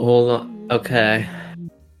Hold on. Okay.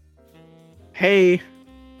 Hey,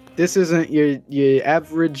 this isn't your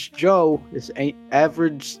average Joe. This ain't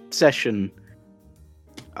average session.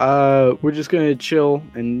 We're just gonna chill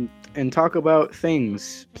and talk about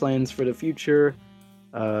things, plans for the future,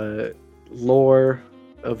 lore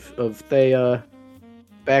of Thea,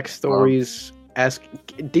 backstories, ask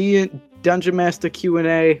Dungeon Master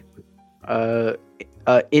Q&A,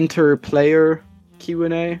 interplayer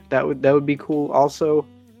Q&A. That would be cool. Also,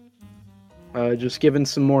 just giving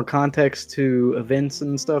some more context to events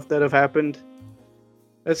and stuff that have happened.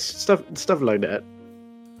 That's stuff like that.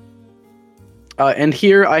 And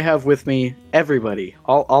here I have with me everybody.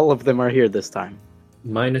 All of them are here this time.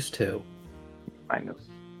 -2.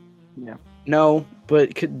 Yeah. No, but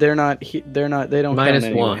they're not. They're not. They don't count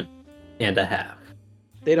anyway. -1.5.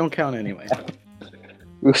 They don't count anyway.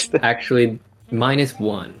 Actually,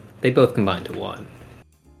 -1. They both combine to 1.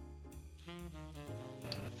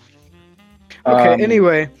 Okay.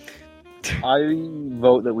 Anyway, I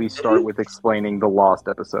vote that we start with explaining the Lost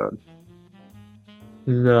episode.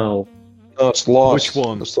 No. No, it's lost. Which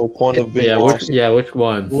one? That's the point of being Yeah, lost. which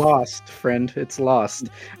one? Lost, friend. It's Lost.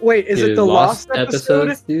 Wait, is Dude, it the Lost episode?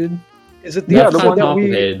 episodes, dude? Is it the Yeah, That's the episode one that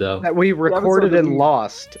complicated, though. we recorded that and we-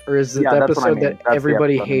 lost, or is it Yeah, the that's what I episode mean. that That's the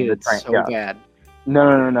everybody episode, I mean, the hated train- so yeah. bad?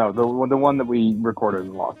 No. The one that we recorded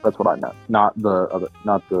and lost. That's what I meant. Not the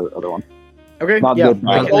other one. Okay, Not yeah. the-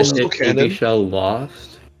 Not the Also Nick canon. TV show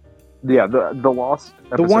Lost. Yeah, the Lost.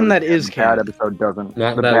 The one that episode is and bad canon. episode doesn't.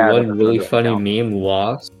 Not the that bad one episode really doesn't funny count. meme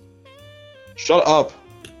Lost. Shut up.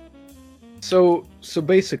 So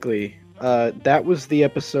basically, that was the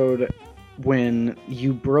episode when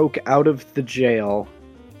you broke out of the jail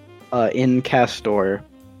in Castor.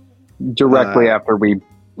 Directly after we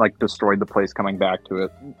destroyed the place, coming back to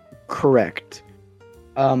it. Correct.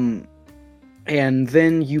 And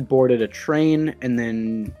then you boarded a train, and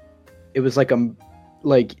then it was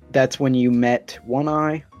that's when you met One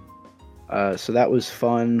Eye. So that was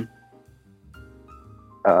fun.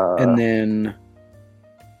 And then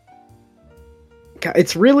God,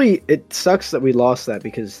 it sucks that we lost that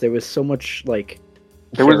because there was so much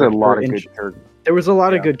there was a lot of character good. there was a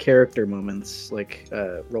lot of Yeah. good character moments,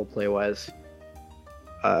 roleplay wise.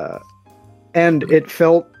 And it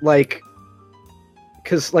felt like,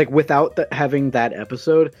 because without having that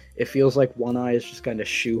episode, it feels like One Eye is just kind of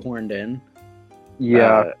shoehorned in.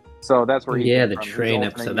 Yeah. So that's where he Yeah, came the from. His train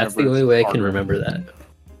alternate episode. That's the universe only way I can partner. remember that.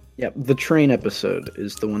 Yeah, the train episode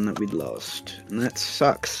is the one that we lost, and that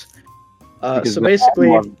sucks. Because So I basically,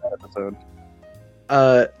 loved that episode.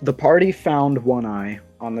 the party found One Eye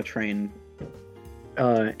on the train,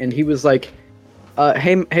 and he was like,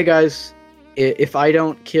 "Hey guys, if I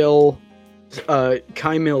don't kill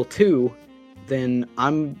Kaimil 2, then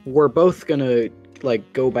we're both gonna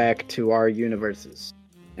go back to our universes,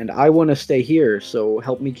 and I want to stay here. So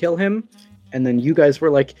help me kill him." And then you guys were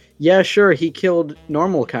like, "Yeah, sure." He killed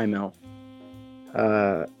normal Kaimil.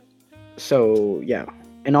 So yeah,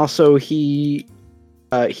 and also he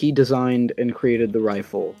designed and created the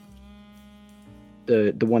rifle,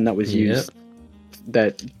 the one that was used,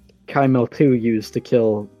 that Kaimil 2 used to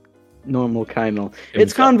kill normal Kaimil.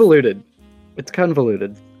 It's convoluted. It's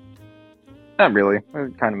convoluted. Not really.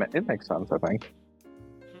 It makes sense, I think.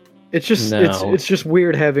 It's just No. it's just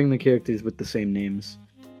weird having the characters with the same names.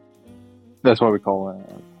 That's why we call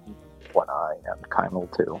it One Eye and Kaimil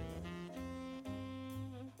 2.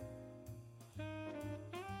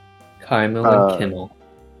 Kaimil and Kimmel.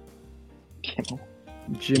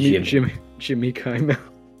 Jimmy Kaimil.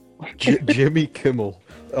 Jimmy Kimmel,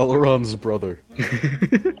 Elrond's brother.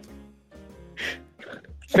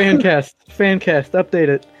 Fancast, update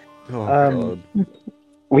it. Oh Um, god.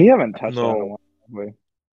 We haven't touched No. that in a while, have we?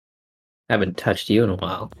 Haven't touched you in a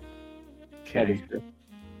while. That is Okay. true.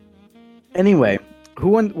 Anyway,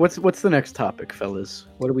 what's the next topic, fellas?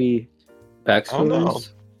 What are we? Oh, no. Backstories?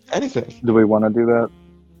 Anything. Do we want to do that?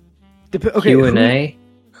 Okay, Q&A?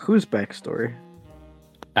 whose backstory?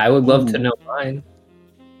 I would love to know mine.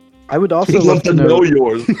 I would also I'd love to know.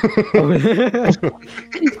 yours.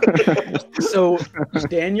 So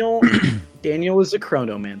Daniel is a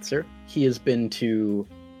chronomancer. He has been to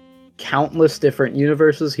countless different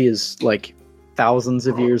universes. He is thousands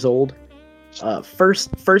of years old.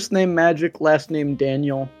 First name Magic, last name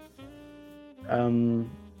Daniel.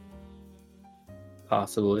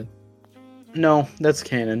 Possibly. No, that's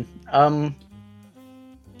canon. I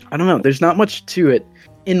don't know. There's not much to it.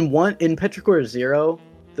 In Petrichor 0,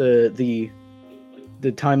 the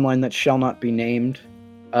timeline that shall not be named,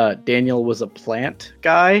 Daniel was a plant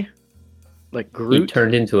guy, like Groot. He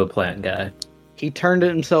turned into a plant guy. He turned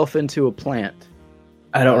himself into a plant.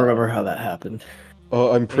 I don't remember how that happened.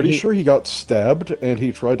 I'm pretty He- sure he got stabbed and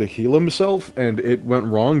he tried to heal himself, and it went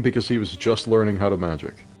wrong because he was just learning how to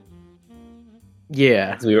magic.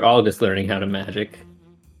 Yeah, 'Cause we were all just learning how to magic.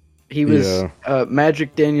 he was Yeah.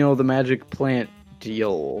 Magic Daniel, the Magic Plant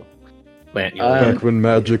deal. Plant Back when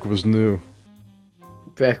magic was new.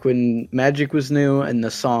 Back when magic was new and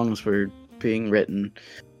the songs were being written.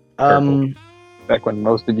 Back when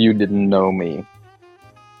most of you didn't know me.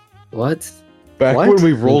 What? Back What? when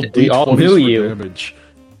we rolled We all d20s knew for you. damage.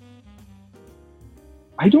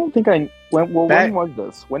 I don't think I. When Back- was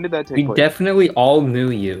this? When did that take We place? definitely all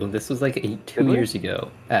knew you. This was like 2 we? years ago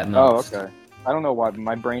at Oh, most. okay. I don't know why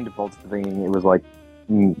my brain defaults to thinking it was like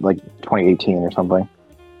 2018 or something.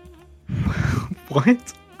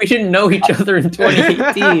 What? We didn't know each other in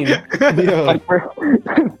 2018. Yeah.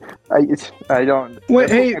 I don't. Wait,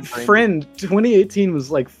 that's hey, what my brain- friend, 2018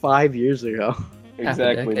 was like 5 years ago.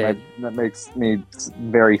 Exactly. decade. That makes me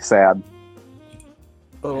very sad.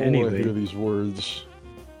 Oh, Anyway. I hear these words.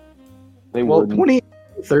 They Well, wouldn't.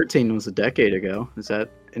 2013 was a decade ago. Is that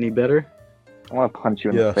any better? I want to punch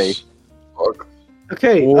you in the Yes. face.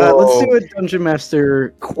 Okay, Whoa. let's do a Dungeon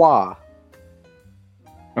Master Qua.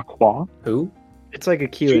 A claw? Who? It's like a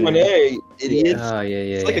Q&A. Q&A, idiots. Oh, yeah.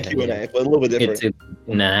 It's like a Q&A, yeah. but a little bit different. It's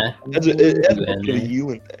a nah. It has a Q&A. bit of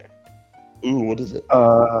you in there. Ooh, what is it?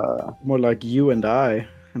 More like you and I.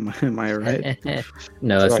 Am I right?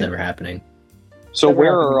 No, that's Right. never happening. So Never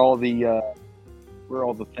where happened. are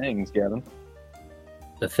all the things, Gavin?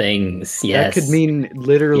 The things, yes. That could mean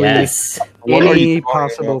literally yes. What are you any talking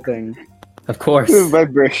possible about? thing. Of course. My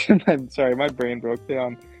brain. I'm sorry, my brain broke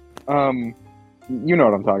down. You know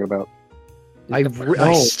what I'm talking about. I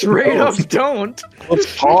No, straight no. up don't.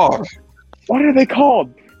 Let's talk. What are they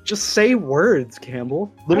called? Just say words,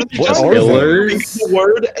 Campbell. Literally What just are they? Pillars? think the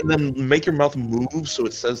word and then make your mouth move so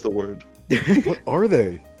it says the word. What are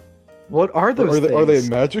they? What are those Are they things?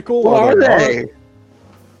 magical? What are not? they?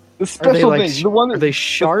 The Are they special like things. The one are that, they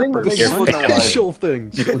sharp or that The makes Gordon alive. special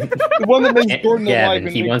things. the one that makes Gordon alive. Gavin,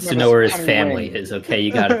 and he makes wants him to have know a where his tiny family wing. is, okay?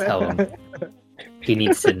 You gotta tell him. He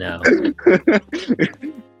needs to know.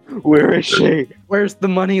 Where is she? Where's the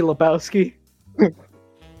money, Lebowski?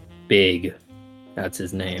 Big. That's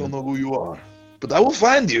his I don't name. know who you are, but I will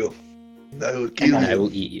find you. I will kill And I you.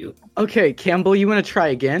 will eat you. Okay, Campbell, you want to try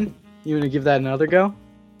again? You want to give that another go?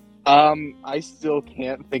 I still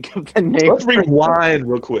can't think of the name. Let's rewind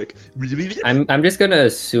real quick. I'm just gonna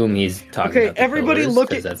assume he's talking Okay, about the everybody pillars, look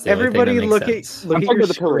 'cause at that's the only thing that everybody makes look sense. at look I'm at talking your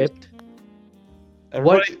about the pillars. script.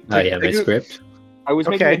 Everybody, Oh yeah, my take a- script. I was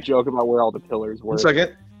making Okay. a joke about where all the pillars were. 1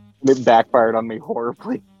 second. It backfired on me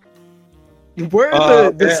horribly. Where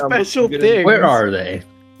are the damn, special I'm things? Where are they?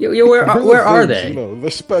 Yo, where They're the where are things, they? You know,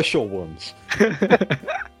 the special ones.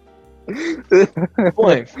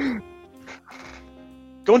 Blaine.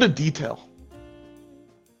 Go into detail.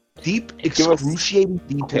 Deep, us excruciating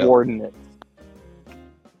detail. Coordinates.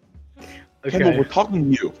 Kendall, Okay. we're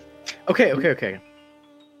talking to you. Okay.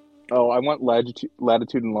 Oh, I want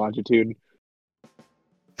latitude and longitude.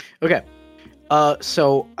 Okay.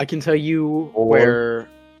 So I can tell you where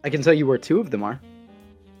two of them are.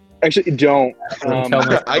 Actually, don't. Tell me.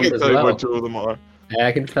 I can as tell you well. where 2 of them are. Yeah,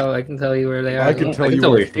 I can tell you where they are. I can tell you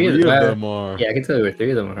where 3 of them are. Yeah, I can tell you where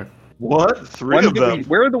 3 of them are. What? 3 One of that them? we-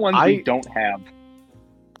 where are the ones I- we don't have?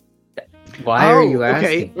 Why are you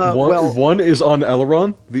okay. asking? One, one is on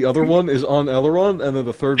Elrond, the other one is on Elrond, and then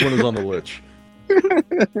the third one is on the Lich.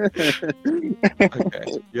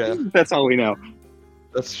 Okay, yeah, That's all we know.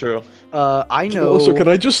 that's true. I know. Also, can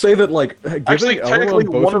I just say that, like, giving Actually, technically,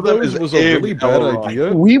 Elrond both one of of them those is was a in really bad Elrond. idea?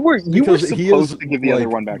 You were Because supposed he is, to give the other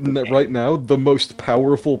like, one back. to the right now, the most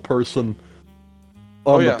powerful person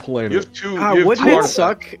Oh on yeah, the planet. you have 2. you have wouldn't 2 it artifacts.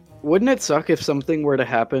 suck? Wouldn't it suck if something were to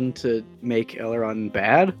happen to make Elrond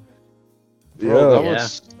bad? Bro, that Yeah.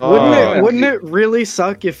 was- Wouldn't it really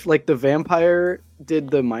suck if like the vampire did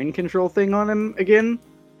the mind control thing on him again?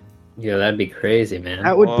 Yo, that'd be crazy, man.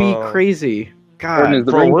 That would be Whoa. crazy. Gordon, God. is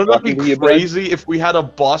the Bro, ring wouldn't that be talking to you, bud? crazy if we had a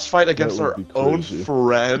boss fight against would our be own crazy.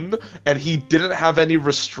 friend and he didn't have any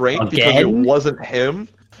restraint because it Again? wasn't him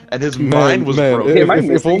and his mind was broken? Am I if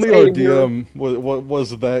missing only our something here? DM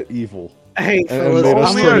was that evil. Hey And fellas, made If us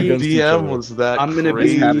only turn our against each DM other. was that I'm gonna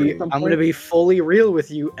crazy. be I'm gonna be fully real with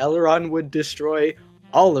you. Elrond would destroy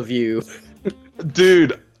all of you.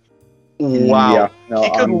 Dude, wow. Yeah, no, He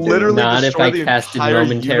could I'm literally Not if destroy I the casted entire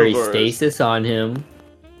momentary universe. stasis on him.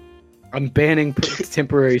 I'm banning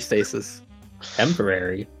temporary stasis.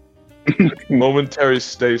 Temporary. Momentary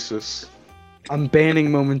stasis. I'm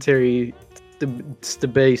banning momentary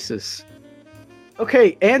stasis.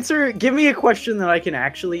 Okay, give me a question that I can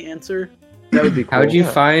actually answer. That would be cool. How'd you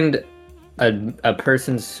Yeah. find a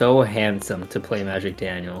person so handsome to play Magic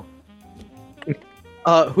Daniel.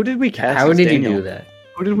 Who did we cast? How as did Daniel? you do that?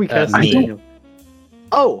 Who did we cast? As me. Daniel?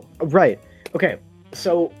 Oh, right. Okay.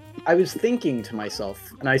 So I was thinking to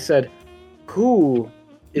myself, and I said, "Who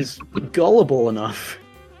is gullible enough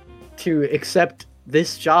to accept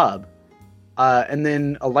this job?" And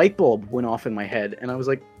then a light bulb went off in my head, and I was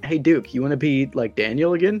like, "Hey, Duke, you want to be like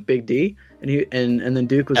Daniel again, Big D?" And then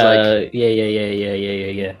Duke was like,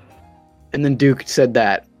 Yeah. and then Duke said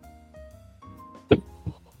that.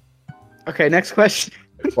 Okay, next question.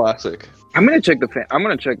 Classic. I'm gonna check the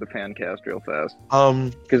fan cast real fast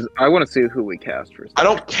because I want to see who we cast first. I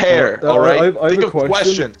don't care. All right. I have Think a of question.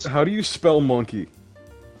 questions. How do you spell monkey?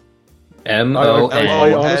 I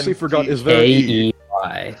MONKEY. honestly forgot. Is there an E?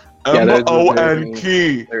 Yeah,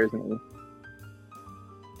 MONKEY. There is an E.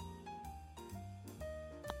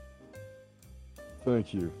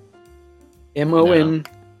 Thank you. MON.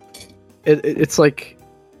 It's like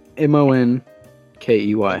MONKEY.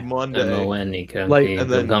 Monday. Like- And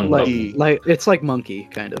then Like, like it's like monkey,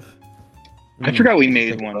 kind of. I forgot we made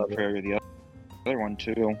Think one about it. for the other one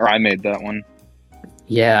too, or I made that one.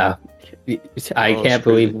 Yeah. I Oh, can't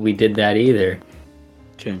screw believe it. we did that either.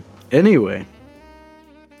 Okay. Anyway,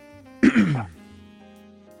 Let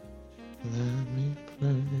me play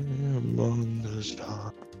among the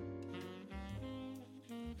stars.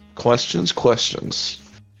 Questions.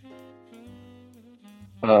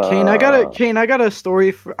 Kane, I got a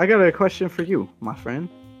story. I got a question for you, my friend.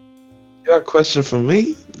 You got a question for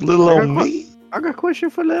me? Little I got old a me? I got a question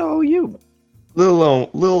for little old you. Little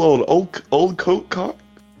old old coat cock?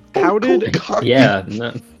 How Old did- coat cock? Yeah.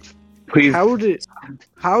 No. Please.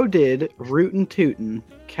 How did Rootin' Tootin'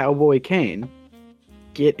 Cowboy Kane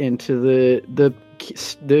get into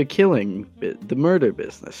the killing, the murder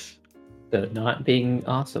business? The not being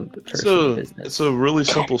awesome It's person business. it's a really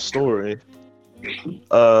simple story.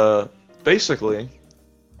 Basically,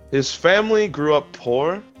 his family grew up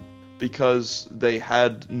poor because they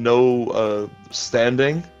had no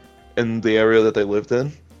standing in the area that they lived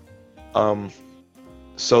in.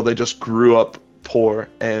 So they just grew up poor,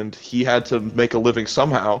 and he had to make a living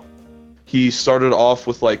somehow. He started off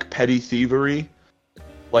with like petty thievery,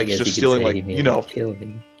 like I guess just you could stealing say like he made you know a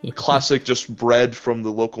killing. classic just bread from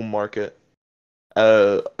the local market,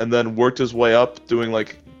 and then worked his way up doing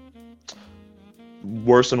like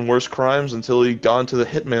worse and worse crimes until he got into the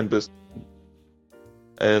hitman business,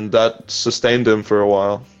 and that sustained him for a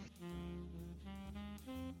while.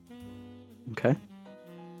 Okay.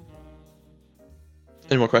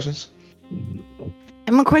 Any more questions?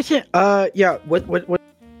 And my question, yeah,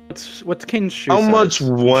 what's Kane's shoe How size? much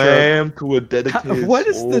wham to a dedicated What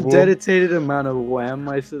is the server? dedicated amount of wham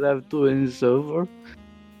I should have to in server?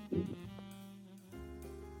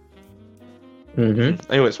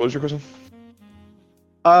 Mm-hmm. Anyways, what was your question?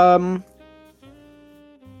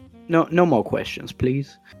 No more questions,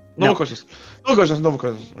 please. No No. more questions. No questions. No more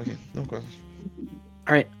questions. Okay, no questions.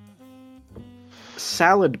 All right.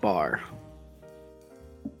 Salad bar,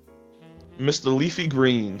 Mr. Leafy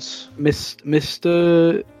Greens.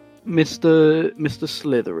 Mr.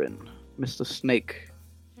 Slytherin, Mr. Snake.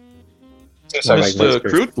 Or like Mr. Mr.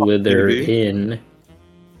 Crude Slither maybe. in.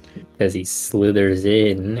 Because he slithers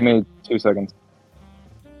in. Give me 2 seconds.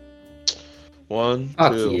 1,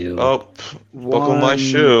 Fuck 2. you. Oh, buckle my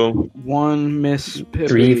shoe. One Miss Pippi.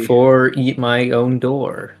 3, 4, eat my own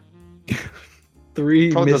door.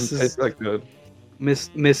 3 Probably doesn't Mrs. taste that good.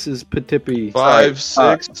 Mrs. Patippy. 5,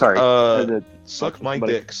 6. Sorry. Suck my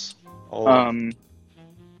Buddy. dicks. All of them.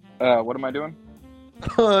 What am I doing?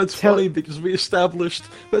 It's funny because we established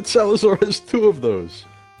that Salazar has 2 of those.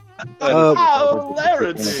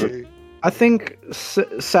 Hilarity! I think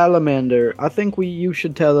Salamander. I think you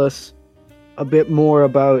should tell us a bit more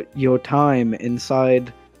about your time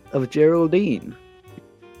inside of Geraldine.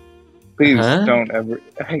 Please Huh? don't ever.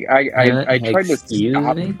 I tried to Excuse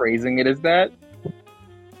stop me? phrasing it as that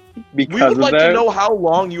We because would of like that. to know how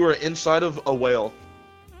long you were inside of a whale.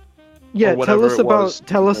 Yeah, Or tell whatever us it about was.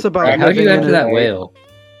 tell us about Right, How'd you living after in that a, whale?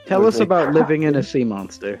 tell us Was it- about living in a sea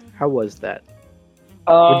monster. How was that?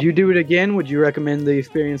 Uh, Would you do it again? Would you recommend the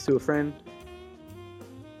experience to a friend?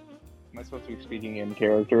 Am I supposed to be speaking in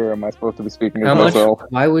character, or am I supposed to be speaking How as much? myself?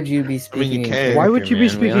 Why would you be speaking you in can. character, Why would you be man? We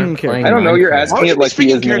speaking aren't in character? playing I don't know, you're Minecraft. asking Why would it you be like he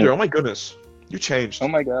speaking is character? me. Oh my goodness. You changed. Oh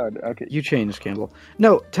my god. Okay. You changed, Campbell.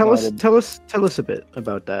 No, tell No, I us didn't. tell us a bit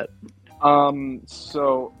about that.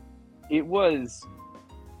 So it was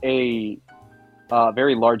a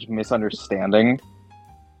very large misunderstanding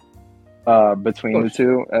between the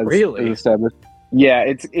two, as Really? as established. Yeah,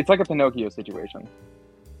 it's like a Pinocchio situation.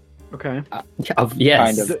 Okay.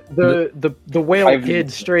 Yes. Kind of. The whale I've-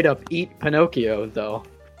 did straight up eat Pinocchio, though.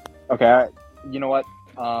 Okay, you know what?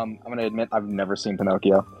 I'm gonna admit I've never seen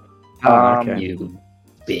Pinocchio. You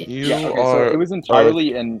bitch. You Yeah, okay, are. so it was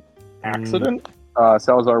entirely an accident.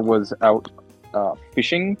 Salazar was out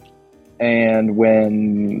fishing, and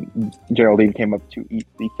when Geraldine came up to eat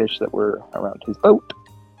the fish that were around his boat,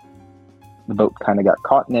 the boat kind of got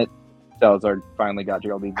caught in it. Salazar finally got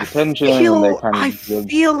Geraldine's attention, and they kind I of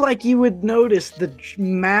feel like you would notice the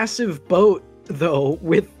massive boat, though,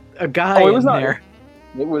 with a guy Oh, it was in not- there.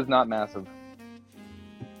 It was not massive.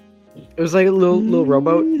 It was like a little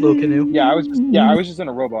rowboat, little canoe. Yeah, I was just in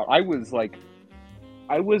a rowboat. I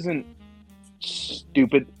wasn't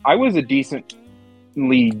stupid. I was decently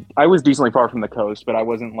far from the coast, but I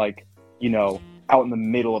wasn't like, out in the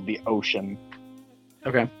middle of the ocean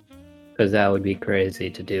Okay. Because that would be crazy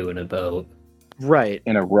to do in a boat. Right.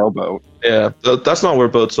 in a rowboat. Yeah, that's not where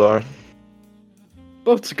boats are.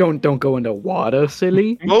 Boats don't go into water,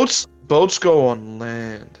 silly. Boats go on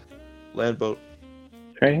land. Land boat.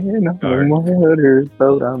 Train on water,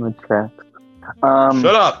 boat on the track.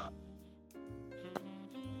 Shut up.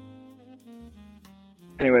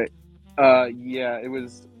 Anyway, yeah, it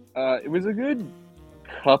was a good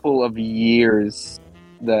couple of years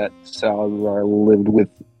that Salazar lived with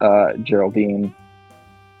Geraldine.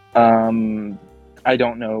 I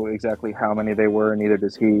don't know exactly how many they were, neither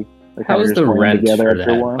does he. They How kinda was just the ran rent together for after a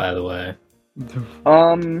that, while. by the way?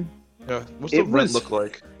 Yeah. What's the It rent was- look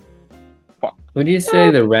like? Would you say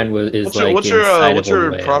the rent is What's like your inside what's of a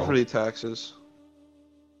your whale? property taxes?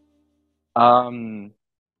 I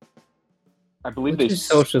believe What's they your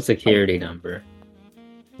social security number?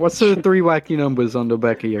 What's the three wacky numbers on the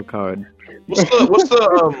back of your card? What's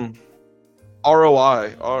the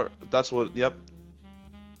ROI? That's what. Yep.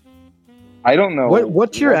 I don't know.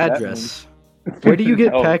 What's your what that address? Where do you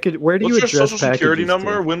get Oh. package? Where do What's you your address social security packages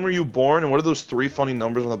number? to? When were you born? And what are those three funny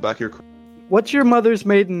numbers on the back of your? What's your mother's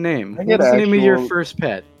maiden name? I get What's the name of your actual- first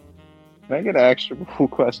pet? Can I get actual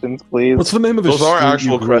questions, please? What's the name of the Those are street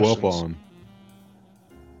actual you grew up questions. on?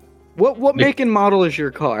 What make and model is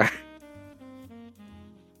your car?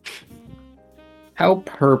 How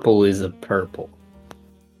purple is a purple?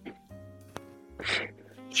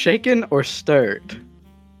 Shaken or stirred?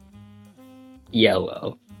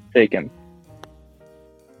 Yellow. Taken.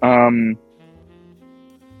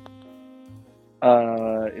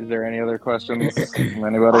 Is there any other questions from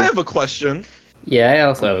anybody? I have a question Yeah, I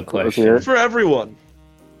also have a Let's hear question. it. for everyone.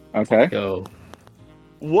 Okay. Go.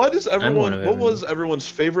 What is one everyone? of What everyone. was everyone's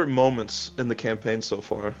favorite moments in the campaign so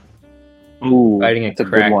far? Ooh, Fighting a that's a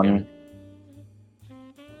good kraken. one.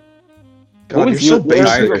 God, What you're was so you- basic.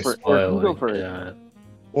 Sorry go for for it. spoiling. You go for it. Yeah.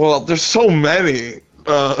 Well, there's so many.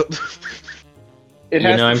 It You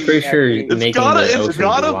has know, to I'm be pretty sure actually- It's making gotta, the it's ocean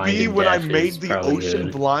gotta blind be and when I deaf made is the probably ocean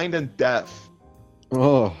good. blind and deaf.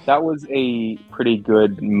 Oh, that was a pretty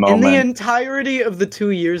good In moment. the entirety of the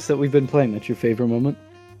 2 years that we've been playing, that's your favorite moment?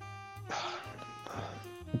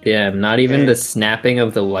 Damn, not even Okay. the snapping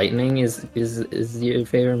of the lightning is your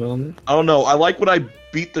favorite moment? I don't know. I like when I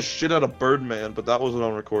beat the shit out of Birdman, but that wasn't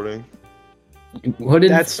on recording. What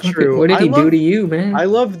did That's true. What did I he do love- to you, man? I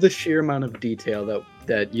love the sheer amount of detail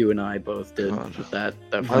that you and I both did God. with that.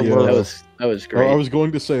 That I was love- great. I was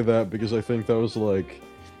going to say that because I think that was like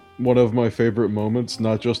one of my favorite moments,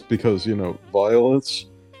 not just because, violence,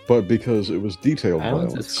 but because it was detailed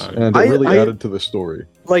Violence is violence. fun. And it really I- added to the story.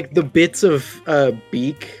 Like the bits of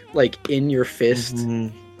beak like in your fist,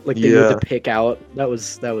 Mhm. like they need Yeah. to pick out. That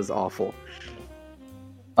was awful.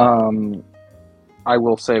 I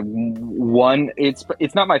will say one. It's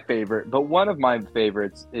not my favorite, but one of my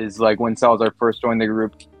favorites is like when Salazar first joined the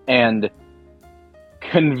group and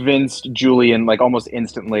convinced Julian like almost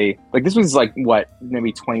instantly. Like this was like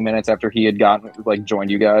maybe 20 minutes after he had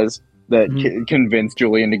joined you guys. That convinced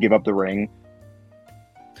Julian to give up the ring.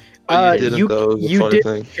 Oh, you didn't, though. It was a funny did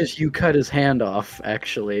thing. because you cut his hand off.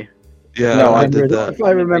 Actually, Yeah, No, I I did that. if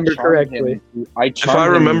I remember charmed correctly. him- If I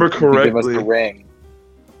remember to give us correctly- the ring.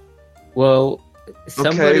 Well,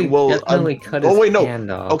 somebody well, definitely cut his oh, wait, no.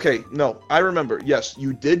 hand off. Okay, no, I remember. Yes,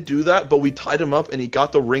 you did do that, but we tied him up and he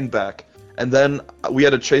got the ring back. And then we had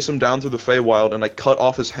to chase him down through the Feywild, and I cut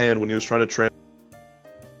off his hand when he was trying to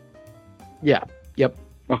Yeah. Yep.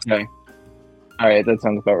 Okay. All right, that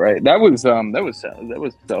sounds about right. That was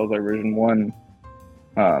Salazar version 1.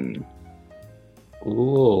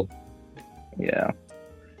 Cool. Yeah.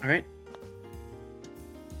 All right. Uh,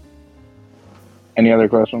 Any other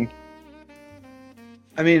questions?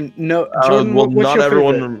 I mean, no. Jordan, well, what's not your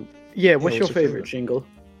everyone. favorite? Yeah, what's your what's your favorite, Jingle?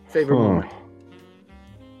 Favorite Huh. moment?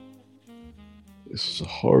 This is a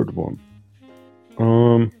hard one.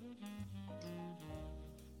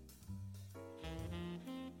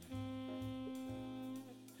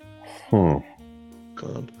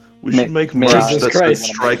 We should make May merch I- that Jesus says Christ.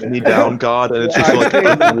 "Strike me down, God," and it's just like a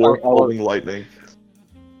dwarf holding lightning.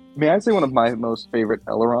 May I say one of my most favorite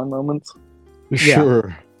Elrond moments?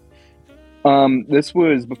 Sure. This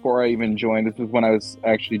was before I even joined. This was when I was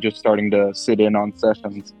actually just starting to sit in on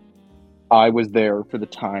sessions. I was there for the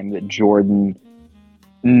time that Jordan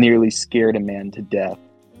nearly scared a man to death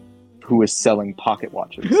who was selling pocket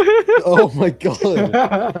watches. Oh my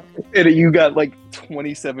god. And you got like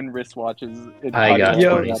 27 wristwatches. And I got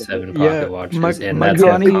pocket watches. 27 Yeah, pocket watches, and Ma- that's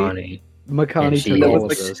Makani- Makani. And Makani she took all of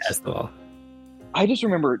was those. successful. I just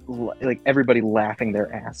remember like everybody laughing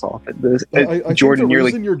their ass off at this. I think Jordan the nearly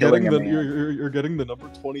reason you're killing getting a the man. you're getting the number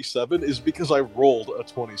 27 is because I rolled a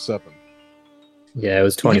 27. Yeah, it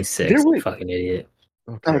was 26. there were- You fucking idiot.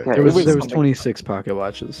 Okay. There was something- 26 pocket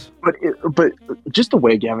watches. But just the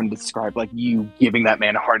way Gavin described like you giving that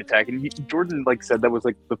man a heart attack, and Jordan like said that was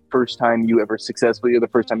like the first time you ever successfully, or the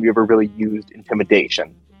first time you ever really used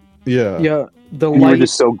intimidation. Yeah. Yeah, the You were light.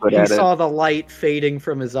 just so good He at it. saw the light fading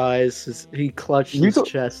from his eyes. He clutched You his don't-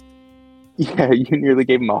 chest. Yeah, you nearly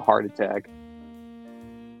gave him a heart attack.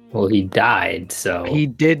 Well, he died, so He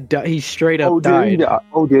did. He straight up Did he? died.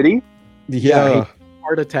 Oh, did he? Yeah.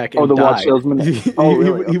 Heart attack. Oh, And the died. watch salesman. He, Oh, he-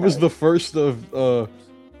 really? he was Okay. the first of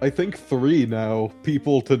I think 3 now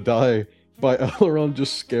people to die by Elrond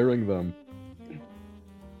just scaring them.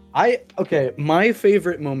 Okay. My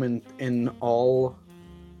favorite moment in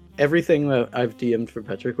everything that I've DM'd for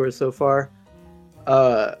Petrichor so far,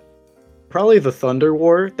 probably the Thunder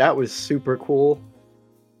War. That was super cool.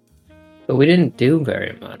 but we didn't do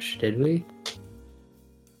very much, did we?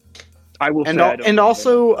 I will And say, I don't and know.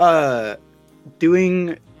 also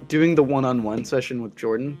doing the one-on-one session with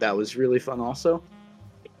Jordan. That was really fun. Also.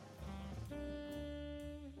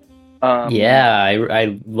 Yeah,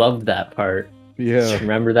 I loved that part. Yeah.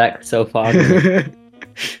 Remember that so fondly.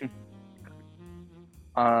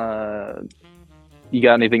 You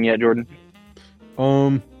got anything yet, Jordan?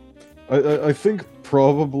 I think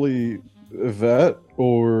probably that,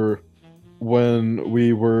 or when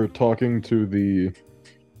we were talking to the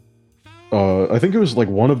I think it was like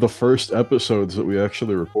one of the first episodes that we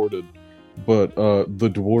actually recorded, but the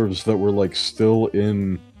dwarves that were like still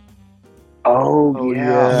in Oh,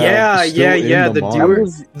 yeah, still yeah, in yeah. the The mine. Duer,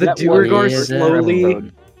 The Duergar was-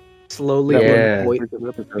 slowly Yeah.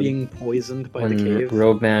 being poisoned by the When cave.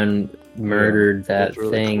 Roadman murdered that that's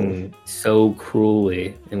really thing so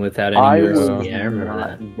cruelly and without any I was mercy. Yeah, I remember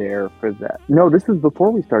not that. there for that. No, this was before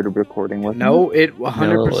we started recording, wasn't No, it? it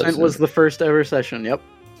 100% wasn't. was the first ever session. Yep.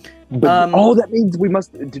 But, that means we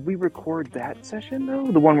must. Did we record that session though?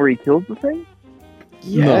 The one where he kills the thing?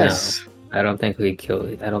 Yes. I don't think we killed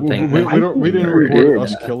it. I don't We, think. we didn't we record did.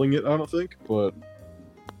 us killing it, I don't think, but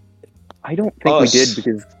I don't think we Us. did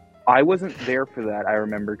because I wasn't there for that. I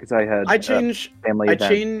remember because I had I changed. family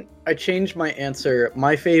event. I changed my answer.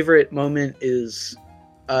 My favorite moment is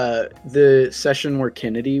the session where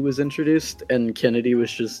Kennedy was introduced, and Kennedy was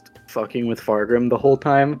just fucking with Fargrim the whole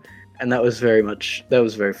time, and that was very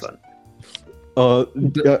fun. yeah,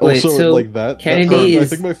 Wait, also so like that. Kennedy I is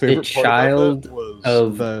think my the favorite part child about that was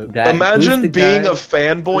of that that. who's Imagine the being guy a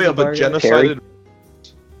fanboy who's of a the bargain? genocided.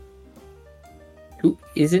 who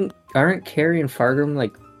isn't. Aren't Carrie and Fargrim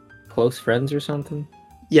like close friends or something?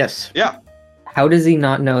 Yes. How does he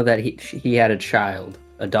not know that he had a child,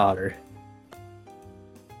 a daughter?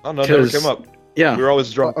 Oh no, never 'Cause- came up. Yeah. We were always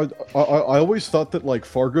drunk. I always thought that like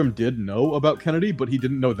Fargrim did know about Kennedy, but he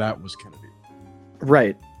didn't know that was Kennedy.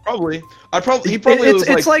 Right. Probably. He probably it's,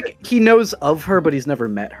 was it's like he knows of her, but he's never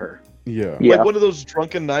met her. Yeah. Yeah. like one of those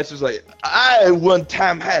drunken nights. Was like, I one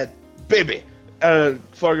time had baby.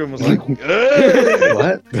 Fargrim was like,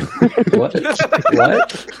 What? What?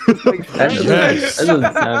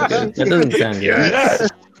 That doesn't sound good. Yes.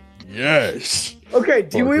 Yes. Okay,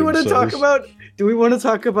 do we Fargrim want to talk says. about? Do we want to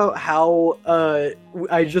talk about how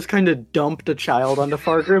I just kind of dumped a child onto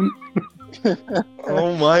Fargrim?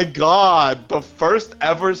 Oh my god! The first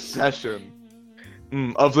ever session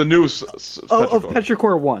of the new Of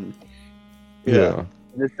Petrichor 1. Yeah.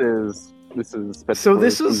 This is So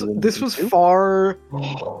this was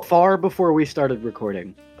far before we started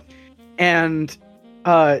recording. And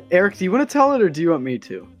Eric, do you want to tell it or do you want me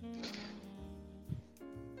to?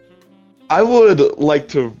 I would like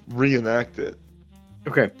to reenact it.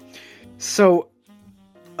 Okay. So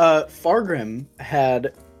Fargrim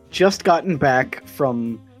had just gotten back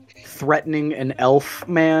from threatening an elf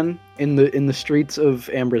man in the streets of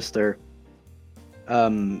Ambrister,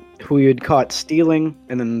 who he had caught stealing,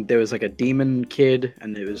 and then there was like a demon kid,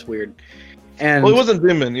 and it was weird. And Well, he wasn't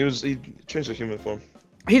demon. He changed to human form.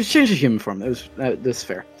 he changed his human form. That's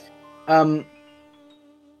fair. And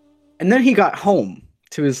then he got home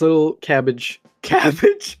to his little cabbage.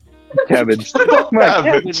 Cabbage? Cabbage.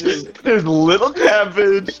 Cabbage. His little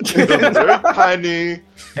cabbage. He's very tiny,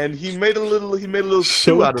 and he made a little stew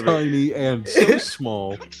So out of it. tiny and so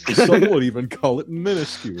small, some would even call it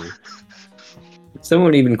minuscule.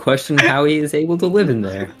 Someone even questioned how he is able to live in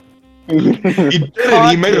there. He did it.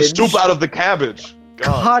 He made a Cottage. soup out of the cabbage.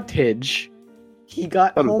 God. Cottage. He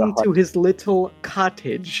got That is home a to his little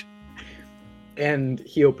cottage, and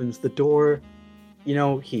he opens the door. You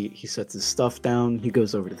know, he sets his stuff down. He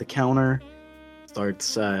goes over to the counter,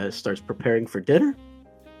 starts preparing for dinner,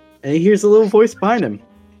 and he hears a little voice behind him.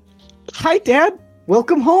 Hi, Dad.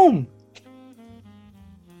 Welcome home.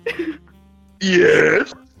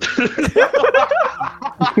 Yes.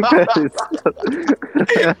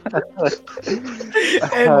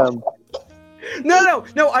 And- No.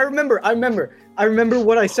 I remember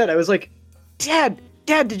what I said. I was like, Dad,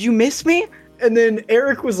 did you miss me? And then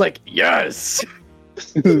Eric was like, yes.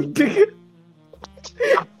 Wasn't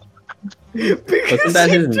that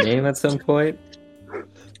his name at some point?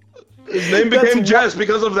 His name That's became why- Jess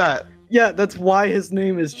because of that. Yeah, that's why his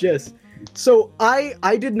name is Jess. So I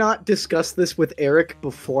did not discuss this with Eric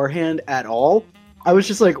beforehand at all. I was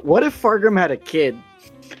just like, what if Fargrim had a kid?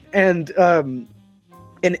 And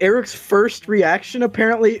Eric's first reaction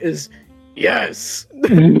apparently is yes.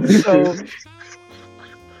 So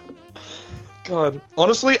God,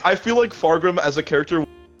 honestly, I feel like Fargrim as a character would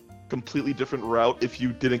take a completely different route if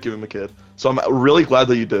you didn't give him a kid. So I'm really glad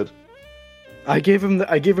that you did. I gave him the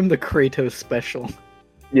Kratos special.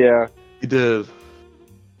 Yeah. You did.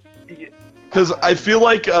 Because I feel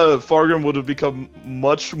like Fargrim would have become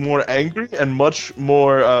much more angry and much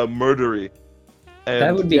more murdery. And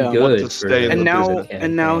That would be Yeah. want good. to stay in And the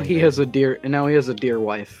now business. he has a dear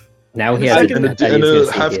wife. Now he And has a- I thought he And was gonna a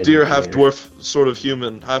say half he had deer, a half beard. dwarf sort of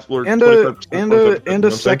human. Half lord. And 25%, a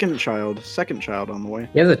 25%, second child on the way.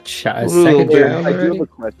 He has a Ooh, second yeah, child I do have already? a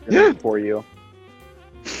question Yeah. for you.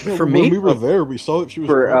 For when me? we were there, we saw that she was.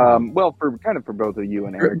 For pregnant. for both of you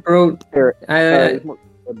and Eric. Bro, Eric, I, it's more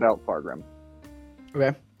about Fargrim.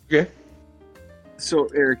 Okay. Okay. So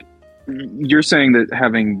Eric, you're saying that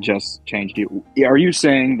having Jess changed you. Are you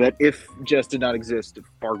saying that if Jess did not exist,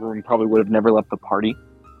 Fargrim probably would have never left the party?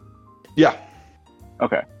 Yeah.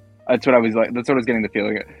 Okay. That's what I was like. That's what I was getting the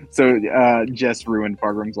feeling. So Jess ruined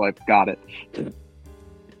Fargrim's life. Got it.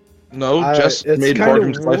 No, Jess it's made kinda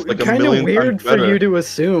Fargrim's life like a kinda million weird times for better. you to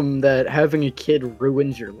assume that having a kid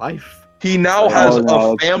ruins your life. He now Oh, has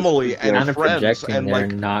no, a it's family just- and kind of friends projecting and there,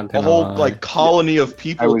 like not a gonna whole lie. like colony of I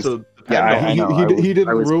people was- to depend yeah, I on. know, he, I was- he didn't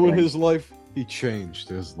I was ruin kidding. his life. He changed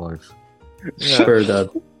his life. Yeah. for the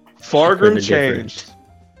Fargrim for the changed.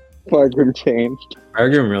 Fargrim changed.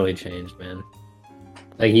 Fargrim really changed, man.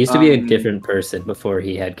 Like he used to be a Um, different person before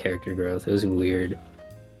he had character growth. It was weird.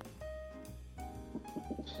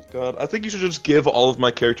 God, I think you should just give all of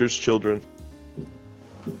my characters children.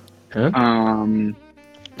 Um.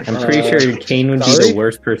 I'm pretty sure Kane would be sorry? the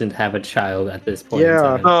worst person to have a child at this point.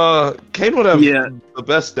 Yeah. In time. Kane would have Yeah. the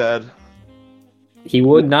best dad. He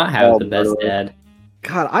would not have Oh, the best brother. dad.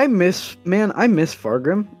 God, I miss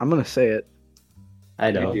Fargrim. I'm gonna say it. I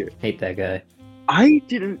don't do. hate that guy. I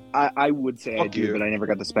didn't. I would say I Fuck do, you. but I never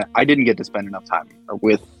got to spend. I didn't get to spend enough time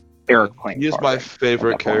with Eric playing. He is my Fargrim.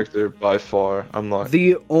 favorite at that point. character by far. I'm not.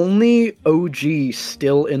 The only OG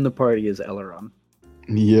still in the party is Elrond.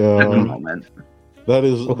 At the Yeah, moment. that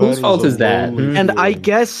is. Well, whose fault a is that? lonely And I feeling.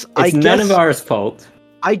 guess It's none of ours fault.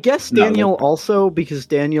 I guess No, Daniel also, because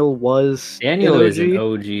Daniel was Daniel an is an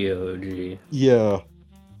OG, OG. Yeah,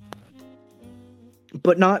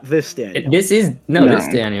 but not this Daniel. This is No. this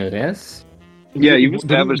Daniel. Yes. Yeah, you've Didn't-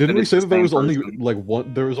 established. Didn't we it's say the that there same was only person. like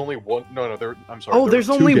one? There was only one. No. I'm sorry. Oh, there there's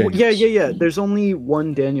were two only Daniels. yeah. There's only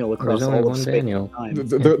one Daniel across There's only all one of space Daniel. and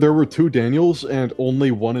time. There were two Daniels, and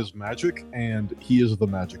only one is magic, and he is the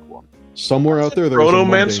magic one. Somewhere out there, there's a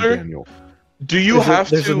mundane Chronomancer? Daniel. Do you have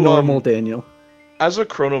There's to a normal Daniel. as a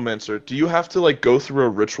chronomancer, do you have to like go through a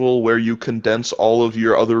ritual where you condense all of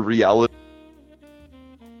your other realities?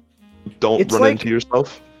 Don't It's run like- into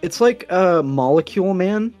yourself? It's like a Molecule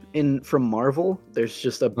Man from Marvel. There's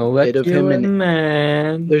just a bit of him Molecular in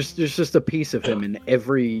man. there's just a piece of him in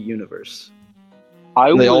every universe.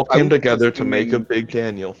 They all I came was together to make a assuming- big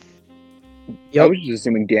Daniel. I Yep. was just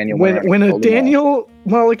assuming Daniel. When went when around a and killed them all. Daniel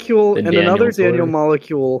molecule The and Daniel another Daniel Sword.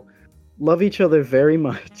 molecule love each other very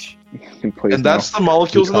much. Please And that's the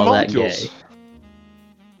molecules in the call that molecules.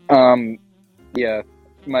 no. Yeah.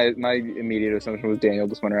 My immediate assumption was Daniel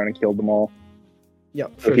just went around and killed them all.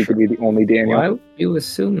 Yep, So for he sure. could be the only Daniel. Why would you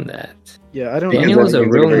assume that? Yeah, I don't Daniel know. is a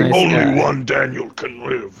real nice guy. one Daniel can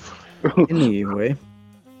live. Anyway,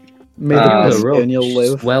 may the Uh, best He's a real Daniel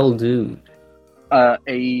live. swell dude.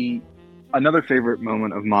 Another favorite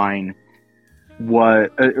moment of mine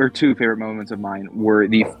or two favorite moments of mine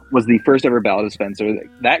was the first ever ballot dispenser.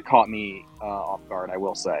 That caught me off guard, I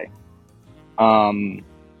will say. And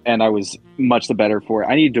I was much the better for it.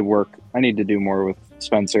 I need to do more with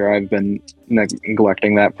Spencer. I've been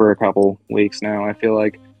neglecting that for a couple weeks now, I feel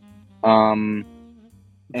like. The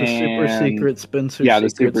super secret Spencer the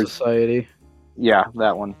Secret Society. Yeah,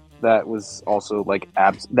 that one. That was also like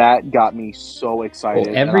that got me so excited.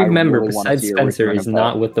 Well, every member really besides Spencer is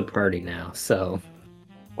not with the party now, so.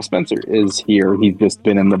 Well, Spencer is here. He's just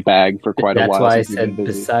been in the bag for quite a while. That's why I said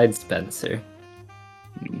besides Spencer.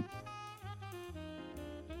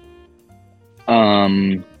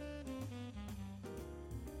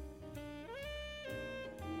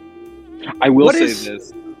 I will say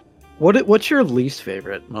this. What's your least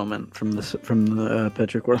favorite moment from the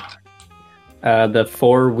Petrilore? The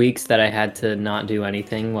 4 weeks that I had to not do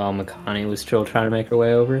anything while Makani was still trying to make her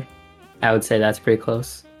way over. I would say that's pretty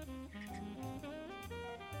close.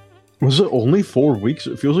 Was it only 4 weeks?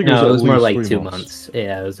 It feels like No, it was more at like least 2 months. months.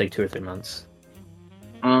 Yeah, it was like 2 or 3 months.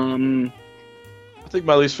 I think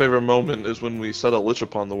my least favorite moment is when we set a lich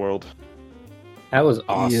upon the world. That was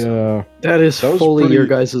awesome. Yeah. That was fully pretty- your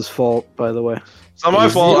guys' fault, by the way. It's not my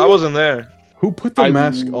fault. I wasn't there. Who put the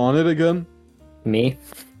mask on it again? Me?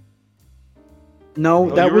 No,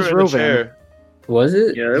 that you was were in a Rovan. chair. Was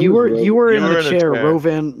it? Yeah, You were in were a in a chair. chair.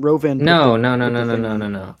 Rovan. No. put the thing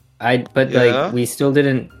on. No. But Yeah? like we still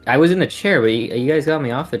didn't. I was in the chair, but you guys got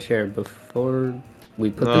me off the chair before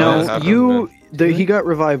we put the No, mask that on. happened, He got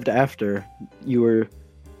revived after you were.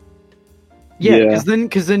 Yeah,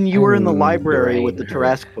 because then you were in the library with the Brain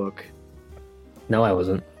hurt. Tarask book. No, I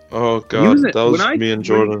wasn't. Oh god, was it- that was when I- me and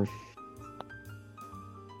Jordan.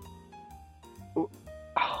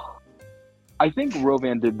 I think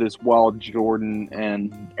Rovan did this while Jordan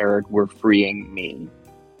and Eric were freeing me.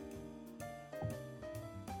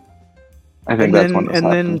 I think that's when this And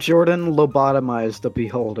then happened. Jordan lobotomized the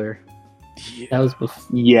beholder. That was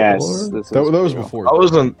before. Yes, That was before.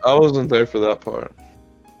 I wasn't there for that part.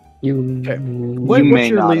 You. Okay. You What's may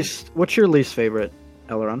your not least? What's your least favorite,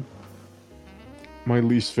 Elron? My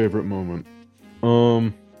least favorite moment.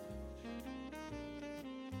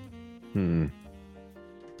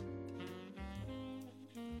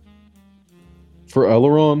 For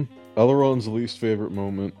Eleron's least favorite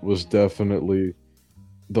moment was definitely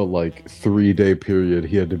the 3-day period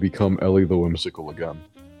he had to become Ellie the Whimsical again.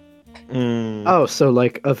 Oh, so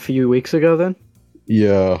like a few weeks ago then?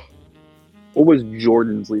 Yeah, What was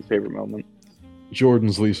Jordan's least favorite moment?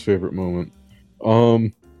 Jordan's least favorite moment.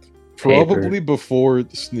 Probably before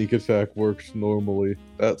sneak attack worked normally.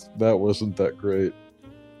 That wasn't that great.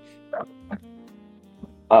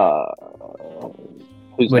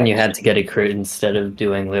 When you had to get a crit instead of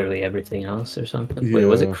doing literally everything else or something. Wait,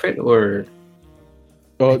 was it Yeah. crit or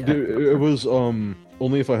It was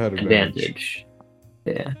only if I had advantage. advantage?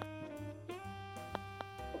 Yeah.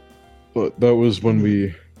 But that was when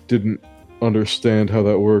we didn't understand how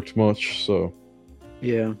that worked much, so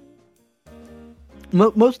Yeah.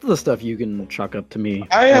 Most of the stuff you can chalk up to me.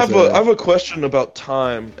 I as have a question about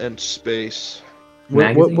time and space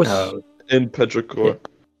what's Oh, in Petrichor.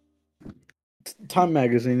 Time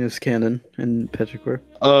Magazine is canon in Petrilore.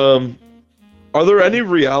 Are there any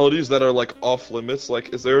realities that are off limits?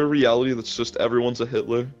 Is there a reality that's just everyone's a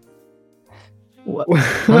Hitler? what?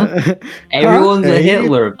 Everyone's a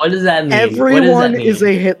Hitler. What does that mean? What does that Everyone mean? is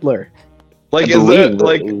a Hitler.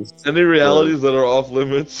 Is there any realities that are off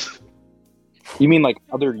limits? You mean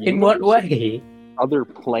other In what universes? way? Other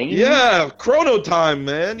planes? Yeah, chrono time,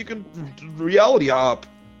 man. You can reality hop.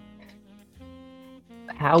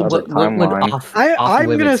 How? Other What would timeline. off? I'm off gonna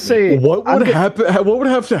limits say what would happen? What would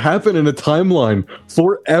have to happen in a timeline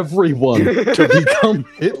for everyone to become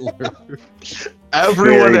Hitler?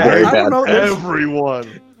 Everyone, Very I don't know. There's,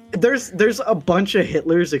 everyone. there's a bunch of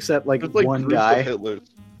Hitlers except There's one groups guy. of Hitlers.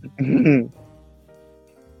 mean?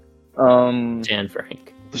 um, Jan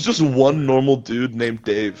Frank. There's just one normal dude named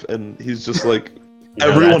Dave, and he's just No,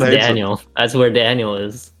 everyone that's hates him. Daniel. That's where Daniel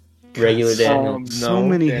is. Regular Daniel. So No,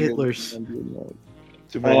 many Daniel- Hitlers.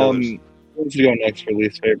 Too many Hitlers. Let's go next for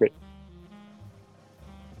least favorite.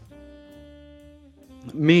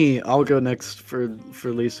 Me, I'll go next for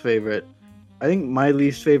least favorite. I think my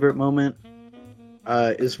least favorite moment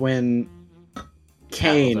is when I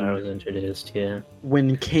Kane was introduced. Yeah.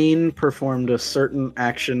 performed a certain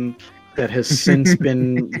action that has since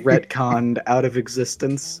been retconned out of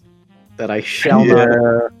existence that I shall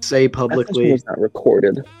not say publicly. It's not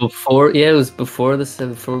recorded. Before, yeah, it was before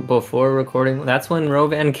before recording. That's when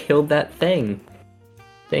Rovan killed that thing.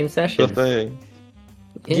 Same The session. thing.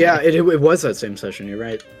 Yeah, it was that same session. You're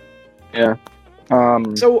right. Yeah.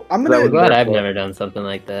 So I'm That gonna. I'm glad I've Therefore- never done something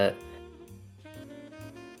like that.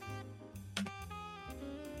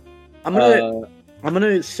 I'm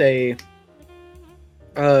gonna say.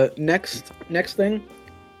 Next thing,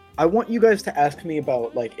 I want you guys to ask me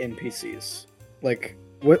about like NPCs. Like,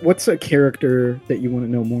 what's a character that you want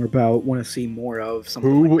to know more about? Want to see more of?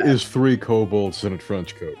 Something Who like that. is 3 kobolds in a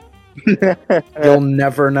trench coat? You'll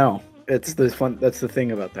never know. It's the fun. That's the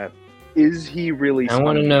thing about that. Is he really? I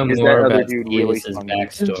want to spunky? know Is more that other about dude really Steven's spunky?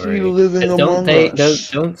 backstory. living 'Cause don't among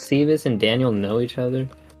us? don't Stevis and Daniel know each other?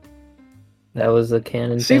 That was a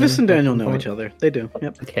canon. Stevis thing and at Daniel some know point? each other. They do.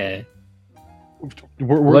 Yep. Okay.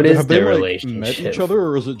 What is have they, their like, relationship? met each other,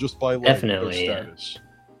 or is it just by like Definitely, their yeah. status?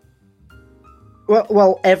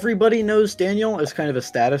 Well, everybody knows Daniel is kind of a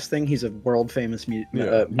status thing. He's a world famous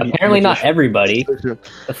Apparently not magician. everybody.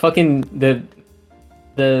 The fucking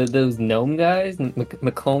those gnome guys,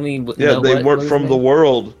 McColmy. Yeah, they what weren't was from his the name?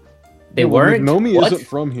 world. They weren't. Nomi What? isn't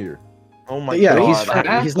from here. Oh my Yeah,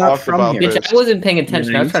 god. he's not Talked from about here. Bitch, this. I wasn't paying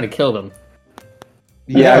attention. I was trying to kill them.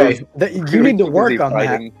 Yeah, You need to work on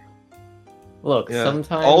that. Look, Yeah.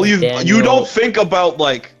 sometimes All you Daniel, don't think about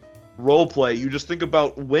like roleplay. You just think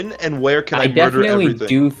about when and where can I, I murder definitely everything.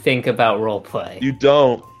 do think about roleplay. You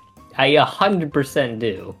don't. I 100%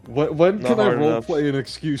 do. When Not can I hard enough. roleplay an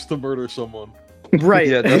excuse to murder someone? Right.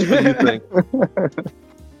 Yeah, that's what you think.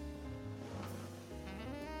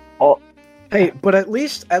 Hey, but at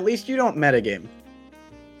least you don't metagame.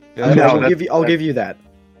 Yeah, No, I'll that's- give you that.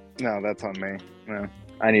 No, that's on me. No,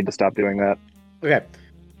 I need to stop doing that. Okay.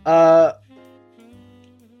 But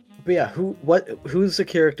yeah, who's the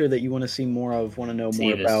character that you want to see more of? Want to know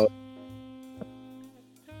more Stevis. about?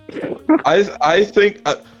 I think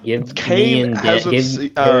Give me Kane and has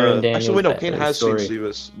give her and Daniel actually wait no, that Kane has seen story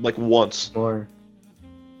Stevis like once, more.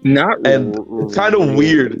 Not and it's kind of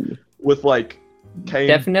weird with like Kane.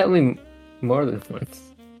 Definitely more than once.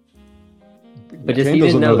 But just Kane he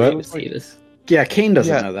didn't doesn't know know he that. was Stevis. Yeah, Kane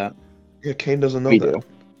doesn't Yeah. know that. Yeah, Kane doesn't know We that. do.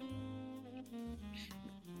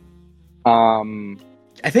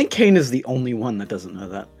 I think Kane is the only one that doesn't know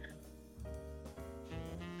that.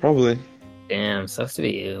 Probably. Damn, sucks to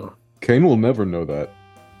be you. Kane will never know that.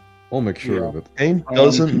 I'll make sure Yeah. of it. Kane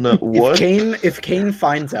doesn't know what. If Kane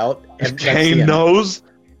finds out, If that's the Kane end. knows,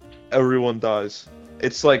 everyone dies.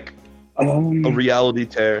 It's like a Um, reality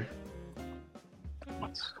tear.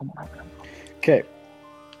 Okay,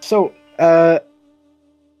 so I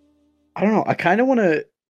don't know. I kind of want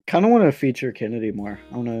to feature Kennedy more.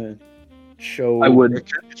 I want to show. I Yeah, would.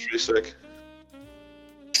 Kennedy's pretty sick.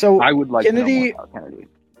 So I would like Kennedy- to know more about Kennedy.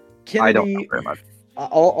 Kennedy, I don't know very much.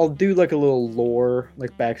 I'll do like a little lore,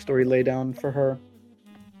 like backstory laydown for her.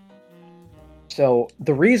 So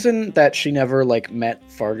the reason that she never like met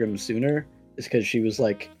Fargum sooner is because she was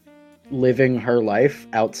like living her life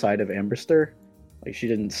outside of Amberster. Like she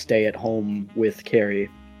didn't stay at home with Carrie.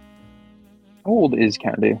 How old is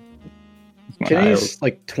Kennedy? Kennedy's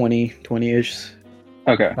like 20-ish.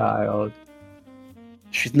 Okay. Child.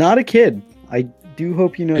 She's not a kid. I do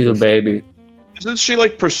hope you know He's a this. baby. Isn't she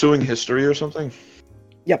like pursuing history or something?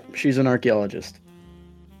 Yep, she's an archaeologist.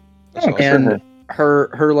 That's Oh, awesome. And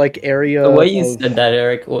her like area. The way you of- said that,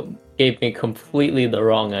 Eric, gave me completely the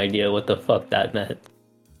wrong idea what the fuck that meant.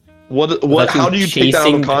 What? Like How do you take that out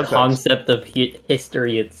chasing of the context? concept of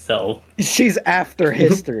history itself? she's after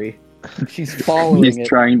history. She's following He's it.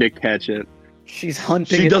 trying to catch it. She's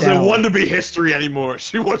hunting She it doesn't down. want to be history anymore.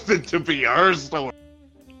 She wants it to be her story.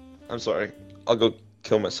 I'm sorry. I'll go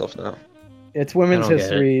kill myself now. It's women's I don't get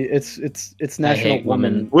history. It's I National hate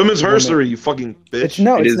women. Women's Women. history, you fucking bitch. It's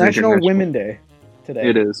no, It it's is National International. Women Day today.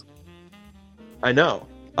 It is. I know.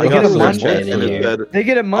 They I get got a a month chat in and here. it said, They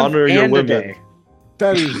get a month Honor your and a women. day.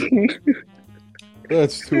 That is.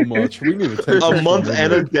 That's too much. We need to take this a month from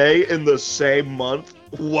and a here. day in the same month?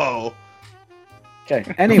 Whoa.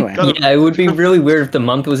 Okay. Anyway, Got Yeah, it would be really weird if the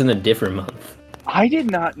month was in a different month. I did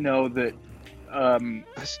not know that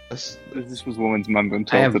this was Women's Month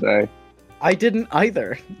until today. I didn't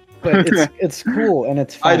either, but it's cool and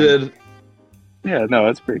it's fun. I did. Yeah, no,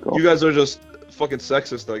 that's pretty cool. You guys are just fucking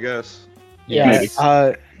sexist, I guess. Yeah. Maybe.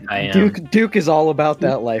 I am. Duke is all about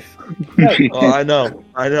that life. Oh, I know.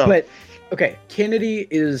 I know. But okay, Kennedy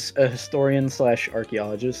is a historian /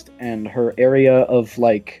 archaeologist, and her area of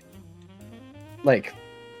like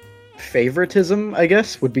favoritism, I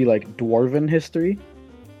guess, would be like dwarven history,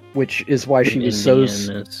 which is why she was so.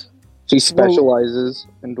 Indianness. She specializes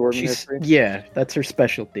in dwarven history. Yeah, that's her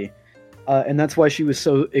specialty, and that's why she was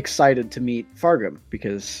so excited to meet Fargum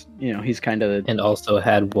because he's kind of. And also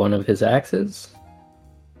had one of his axes.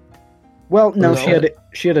 Well, no, No.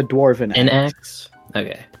 she had a dwarven An axe. axe.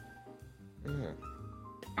 Okay.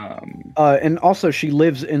 And also she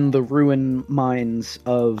lives in the ruin mines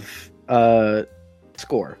of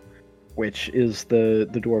Score, which is the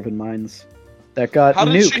dwarven mines that got How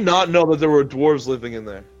did nuked. she not know that there were dwarves living in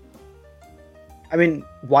there? I mean,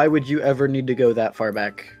 why would you ever need to go that far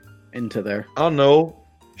back into there? I don't know.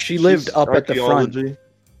 She lived She's up at the front.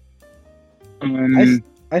 archaeology.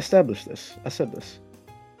 I established this. I said this.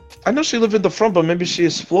 I know she lived in the front, but maybe she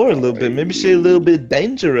explored a little bit. Maybe she's a little bit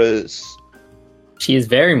dangerous. She is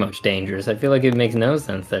very much dangerous. I feel like it makes no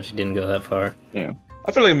sense that she didn't go that far.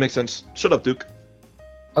 I feel like it makes sense. Shut up, Duke.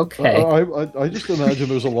 Okay. I just imagine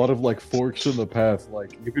there's a lot of like forks in the path.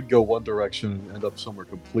 Like you could go one direction and end up somewhere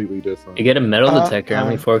completely different. You get a metal detector. How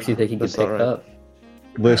many forks do you think you could that's pick alright. up?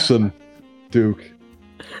 Listen, Duke.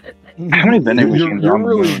 How many vending machines You're are on the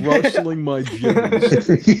really moon? rustling my gems.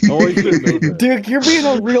 Oh, I didn't know that. Dude, you're being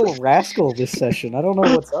a real rascal this session. I don't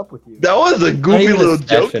know what's up with you. That was a Not goofy even a little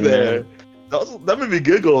joke session, there. man. That made me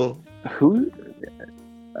giggle. Who?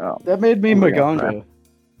 Oh, That made me Oh my Maganga. God.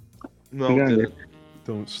 No, Yeah, it didn't.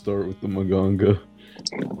 Don't start with the Maganga.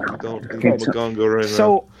 Don't do Okay, Maganga right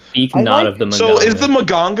So Speak I not like- of the now. Maganga. So is the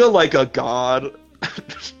Maganga like a god?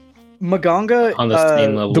 Maganga on the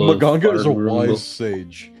same level? The of Maganga is a Arurumbo? wise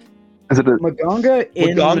sage. is it a, Maganga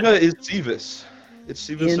in Maganga is Sivis. It's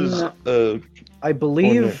Sivis's I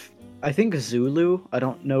believe I think Zulu. I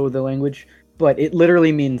don't know the language, but it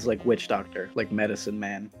literally means like witch doctor, like medicine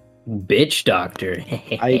man. Bitch doctor.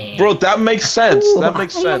 bro, that makes sense. That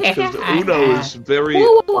makes sense because Uno is very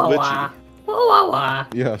witchy.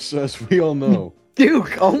 Yes, as we all know.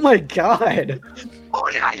 Duke, oh my god.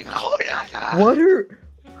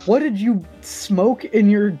 What did you smoke in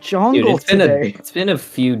your Dude, jungle today? it's been a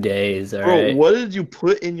few days, Bro, alright? what did you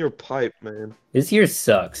put in your pipe, man? This year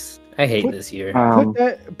sucks. I hate What- this year.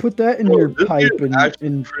 Put that in Bro, your this pipe year's actually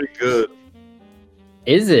and pretty good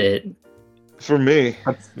Is it? for me.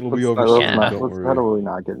 It'll be let's over not- soon, Yeah. don't let's worry. probably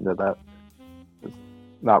not get into that. It's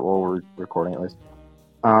not while we're recording, at least.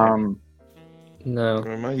 No.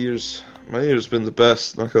 Bro, my year's been the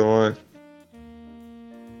best. Not gonna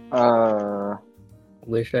lie.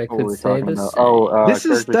 Wish I What were could we say talking the about? same. This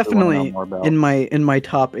is characters we wanna know definitely more about. in my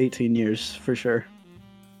top 18 years for sure.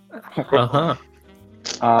 Uh-huh.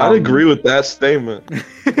 I'd agree with that statement.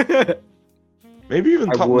 Maybe even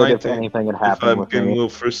I top would if 19 anything had if happened I'm with getting a me. little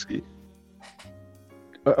frisky.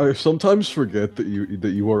 I sometimes forget that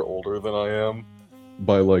you are older than I am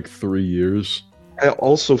by like 3 years. I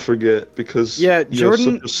also forget because Yeah, you Jordan-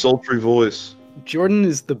 have such a sultry voice. Jordan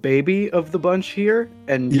is the baby of the bunch here,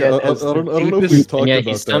 and Yeah, yet I has don't the know if deepest- we've talked Yeah, about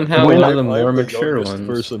he's that. somehow one of the I'm more the mature youngest ones.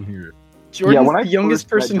 person here. Jordan's when I the youngest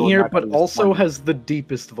first met person Jordan, here, I thought but he was also 20. has the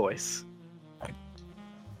deepest voice.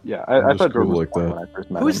 Yeah, I'm I just thought Jordan cool was like 20 that. when I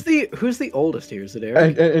first met Who's him. the oldest here? Is it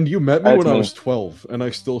Eric? And you met me That's when I me. was 12, and I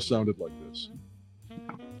still sounded like this.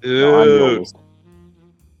 No, I'm the Ew. oldest.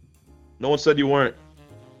 No one said you weren't.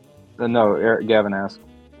 No, Eric, Gavin asked.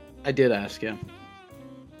 I did ask him.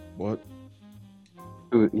 What?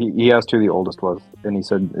 He asked who the oldest was, and he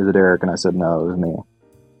said, "Is it Eric?" And I said, "No, it was me."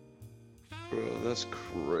 Bro, that's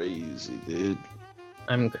crazy, dude.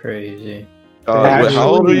 I'm crazy. Wait, how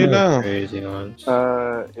old are you I'm now? Crazy ones.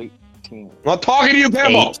 18. I'm not talking to you,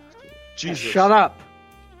 Campbell! Eight. Jesus. Shut up,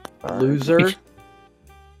 Alright. loser.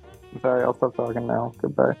 Sorry, I'll stop talking now.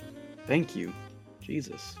 Goodbye. Thank you,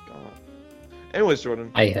 Jesus. God. Anyways,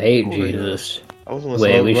 Jordan, I hate Oh my Jesus. I wasn't Wait,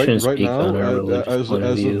 listening. we right, shouldn't right speak now, on our religious as point of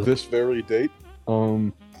of view. this very date,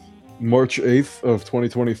 March 8th of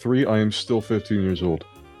 2023, I am still 15 years old.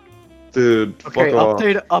 Dude, Okay, fuck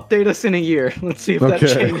off. update us in a year. Let's see if that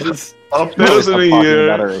Okay. changes. Update No, us in stop a talking year.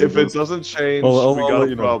 about our If it ages. doesn't change, I'll we let got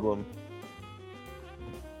you a know. problem.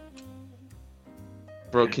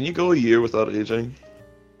 Bro, can you go a year without aging?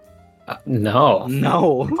 No.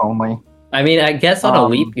 No. If only. I mean, I guess on a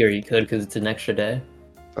Um, leap year you could because it's an extra day.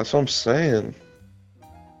 That's what I'm saying.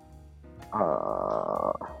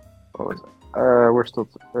 What was it? We're still.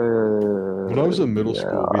 When I was in middle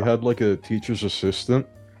school, we had like a teacher's assistant,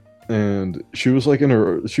 and she was like in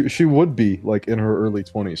her she would be like in her early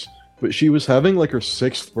 20s, but she was having like her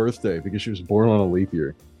 6th birthday because she was born on a leap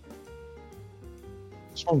year.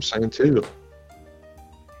 That's what I'm saying too.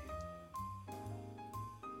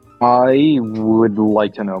 I would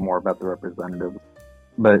like to know more about the representative,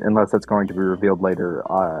 but unless that's going to be revealed later,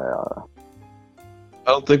 I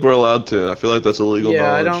don't think we're allowed to. I feel like that's illegal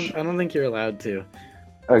Yeah, knowledge. I don't think you're allowed to.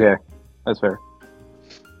 okay, that's fair.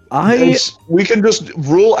 We can just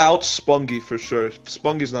rule out Spungy for sure.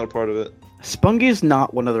 Spungy's not a part of it. Spungy's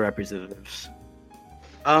not one of the representatives.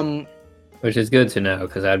 Which is good to know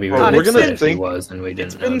because I'd be Well, really we're gonna upset if he think- was and we didn't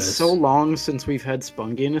It's been notice. so long since we've had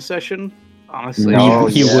Spungy in a session. Honestly, No,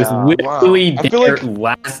 he yeah. was literally I feel there like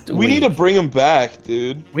last We week. need to bring him back,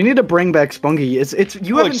 dude. we need to bring back Spungy. It's you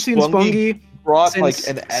feel haven't like seen Spungy Spungy. Brought Since-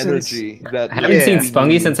 like an energy that I haven't Yeah. seen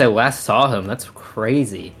Spungy since I last saw him. That's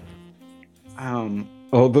crazy.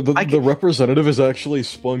 Oh, the I can- representative is actually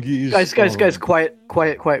Spungy's. Guys, quiet.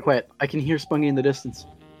 I can hear Spungy in the distance.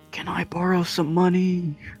 Can I borrow some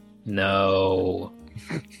money? No.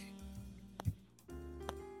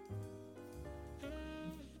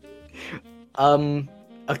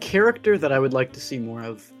 A character that I would like to see more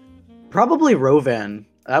of, probably Rovan.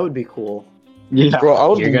 That would be cool. Yeah. Bro, I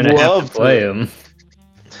would You're gonna have love to play him.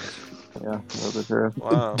 Yeah, that was true.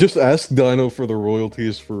 Wow. Just ask Dino for the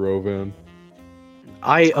royalties for Rovan.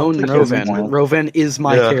 I own take Rovan. his point. Rovan is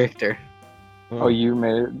my Yeah. character. Oh, you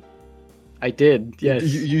made it? I did. Yes.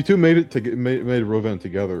 You two made it made Rovan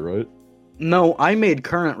together, right? No, I made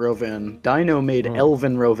current Rovan. Dino made Oh.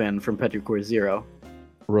 Elven Rovan from Petrilore 0.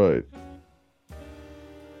 Right.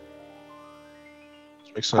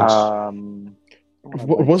 Makes sense.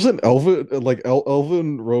 Wasn't Elvin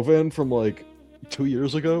Elvin Rovan from like 2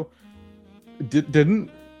 years ago? Didn't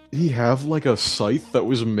he have like a scythe that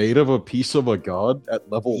was made of a piece of a god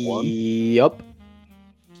at level 1? Yup.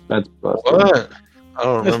 That's busted. What? I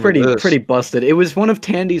don't That's remember pretty this. busted. It was one of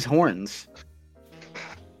Tandy's horns.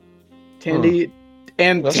 Tandy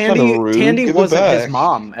and That's Tandy kinda rude. Tandy Give it wasn't his back.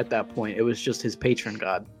 mom at that point. It was just his patron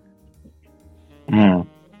god.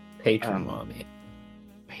 Patron mommy.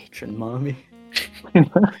 Patron mommy. Wait,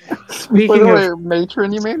 Speaking of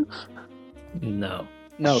matron, you mean? No.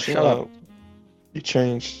 no, shut up. You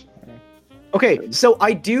changed. Okay, so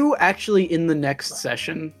I do actually in the next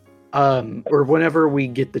session, or whenever we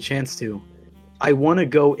get the chance to, I want to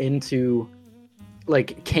go into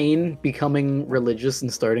like Kane becoming religious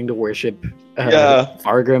and starting to worship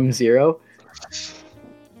Fargrim Zero.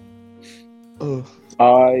 Ugh.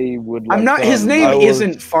 I would. I'm not. His name I would-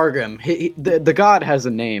 isn't Fargrim. The god has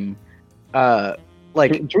a name.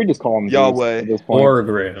 Like Should we just call him Yahweh. at this point?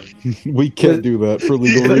 Orgrim. We can't do that for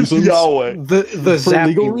legal reasons. Yahweh. the For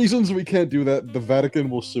legal zappy, reasons, we can't do that. The Vatican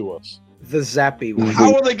will sue us. the zappy one.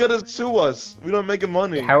 How are they gonna sue us? We don't make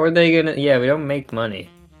money. How are they gonna? Yeah, we don't make money.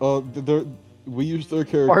 We use their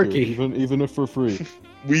character, Sparky. even if for free.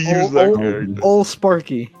 We use that Oh, character. All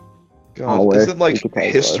Sparky. God, Yahweh. isn't like We could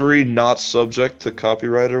pay history not subject to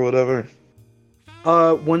copyright or whatever?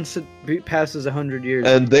 Once it passes 100 years,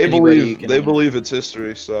 And they anybody can- believe it's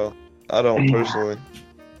history, so I don't personally.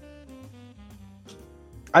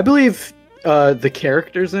 I believe the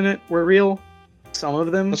characters in it were real. Some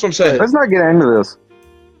of them. That's what I'm saying. Let's not get into this.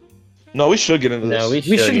 No, we should get into this. No, we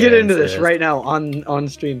We should get into this right now on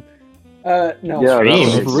stream. No. Yeah, Stream.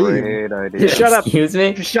 that's a Stream. great idea. Shut up. Excuse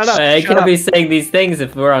me. Shut up. I shut can't up. be saying these things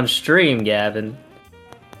if we're on stream, Gavin.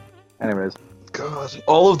 Anyways, God,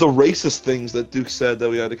 all of the racist things that Duke said that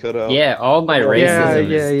we had to cut out. Yeah, all my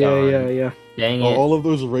racism is gone. yeah. Dang it. All of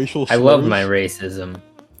those racial I slurs. love my racism.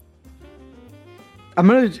 I'm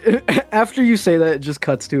gonna after you say that, it just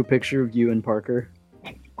cuts to a picture of you and Parker.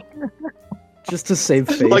 Just to save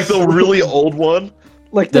face. Like the really old one.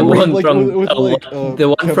 like The one Like, from with, like, the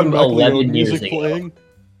one Kevin from MacLeod 11 years music ago. playing.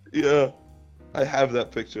 Yeah. I have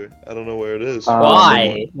that picture. I don't know where it is.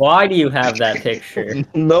 Why? Why do you have that picture?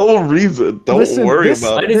 No reason. Don't Listen, worry this-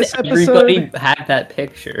 about Why it. does This everybody episode- have that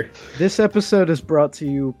picture? This episode is brought to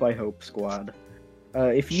you by Hope Squad.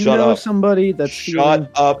 If you Shut know up. somebody that's feeling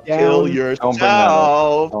Shut up. down, Kill Don't bring that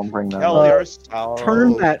yourself. don't bring that Kill up. yourself.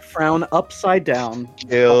 turn that frown upside down.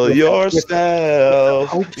 Kill with- yourself.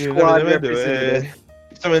 Hope You Squad never do representative. it.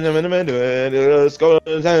 Let's go.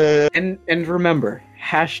 And remember,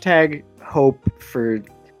 hashtag hope for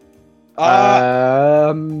Ah,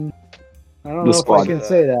 I don't The know if I squad. can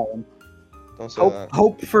say that one. don't say that.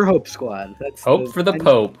 Hope for Hope Squad. That's Hope for the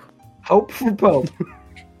Pope. Hope for Pope.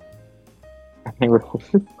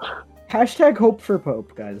 Hashtag Hope for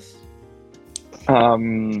Pope, guys.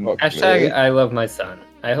 Hashtag I love my son.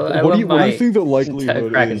 I What love do you my think the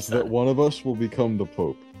likelihood Kraken is son. that one of us will become the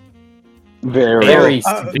Pope? very very,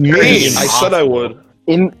 Me. very I said I would.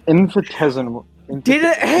 infinitesimal. Did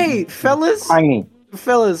it? Hey, fellas, Tiny.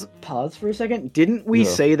 pause for a second. Didn't we Yeah.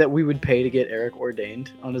 say that we would pay to get Eric ordained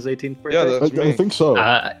on his 18th birthday? Yeah, that's I me. think so.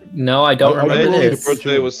 No, I don't I My remember didn't eighteenth this. put-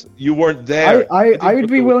 birthday was. You weren't there. I would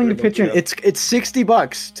be willing to pitch in. Yeah. It's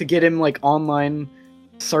 $60 to get him like online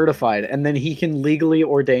certified, and then he can legally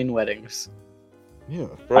ordain weddings. Yeah.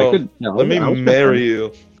 Bro, I could. No, let me I was marry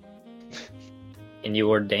you. Can you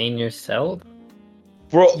ordain yourself?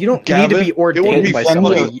 Bro, You don't need to Gavin, be it would ordained be by fucking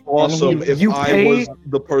somebody. awesome if You I pay- was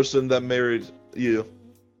the person that married you.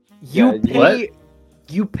 You Yeah, pay.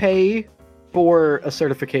 You pay for a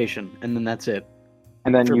certification, and then that's it.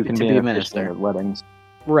 And then For- you can to be be a an minister. officiant at weddings.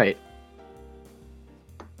 Right.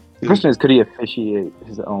 The question is, could he officiate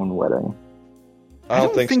his own wedding? I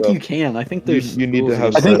don't think so. you can. I think there's. You need to rules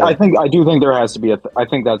have against I that. do think there has to be I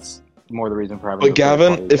think that's more the reason for having. But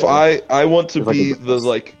Gavin, if I want to It's like be a-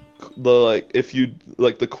 the if you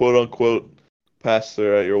like the quote unquote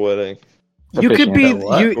pastor at your wedding, You could be Officiant.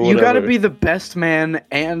 What? you. Or You got to whatever. be the best man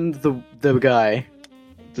and the guy.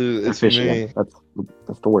 dude, it's officiant. me.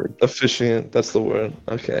 That's the word. Officiant, that's the word.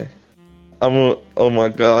 Okay. Oh my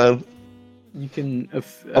god. You can.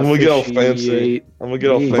 I'm gonna get all fancy. officiate. I'm gonna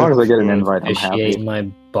get all As fancy. As long as I get an for it. invite, I'm Initiate happy. my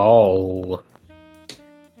ball.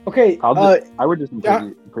 Okay, I would just.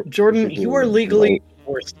 Jordan, just you are do an legally invite.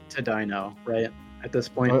 forced to dino, right? At this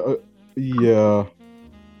point. Yeah.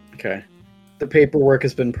 Okay. The paperwork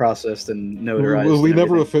has been processed and notarized. Well, we and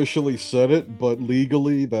never everything. officially said it, but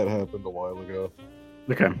legally that happened a while ago.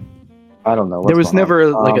 Okay. I don't know. There was what's going never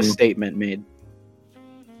on. like a statement made.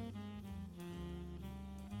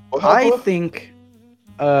 What I happened? think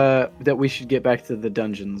that we should get back to the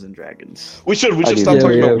Dungeons and Dragons. We should I stop do.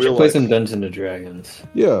 talking Yeah, about we should real play life. some Dungeons and Dragons.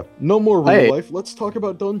 Yeah, no more real Hey. life. Let's talk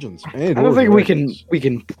about dungeons. I don't think we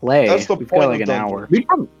can play. That's the We've point got of like an Dungeons.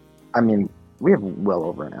 hour. I mean, we have well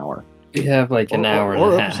over an hour. We have like an hour and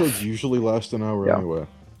Our a half. episodes usually last an hour Yeah. anyway.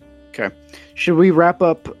 Should we wrap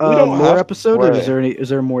up don't lore have to episode, or play. is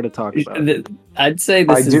there more to talk about? I'd say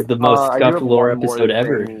this is the most I do scuffed have lore one more episode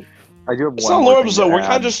ever. thing- I do have It's one not more lore thing episode. to We're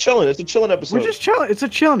kind add. of just chilling. It's a chilling episode. We're just chilling. It's a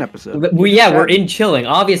chilling episode. We're in chilling.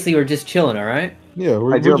 Obviously, we're just chilling. All right. Yeah,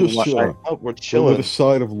 we're, I do we're have just one- chilling. Oh, we're With chilling. a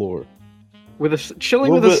side of lore.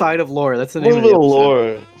 Chilling Little with a bit- side of lore. That's the A name little of the bit of episode.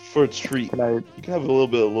 lore for a treat. Can I? You can have a little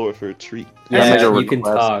bit of lore for a treat. Yeah, make a you can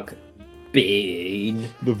request. talk. Big.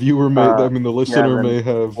 The viewer may, I mean, the listener then- may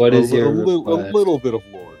have What a, is your a request? little bit of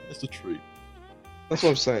lore. It's a treat. That's what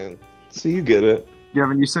I'm saying. So you get it.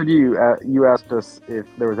 Gavin, you said you asked us if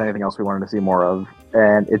there was anything else we wanted to see more of,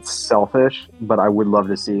 and it's selfish, but I would love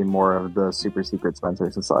to see more of the super secret Spencer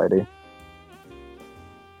Society.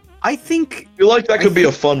 I think I feel like that I could be a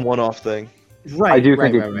think- fun one-off thing. right. I do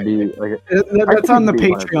right, think it right, could right. be like That's on the I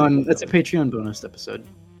think it'd be one of Patreon. these. That's a Patreon bonus episode.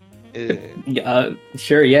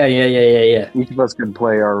 Sure. Yeah. each of us could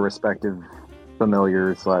play our respective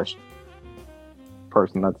familiar slash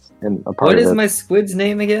person that's in a part What of is it. my squid's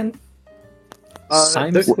name again?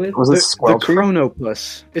 Simon the- Squid. Was it The Squelchy?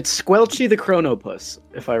 Chronopus. It's Squelchy the Chronopus,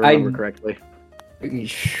 if I remember correctly.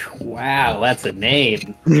 Wow, that's a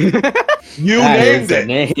name. You That named is a it.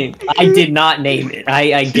 name. I did not name it.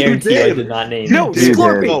 I guarantee I did. did not name No, it. You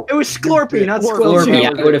Scorpy. did. No. It was Scorpy, not Scorpy. Scorpy,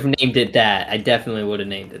 Squelchy. I would have named it that. I definitely would have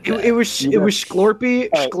named it that. It was Scorpy.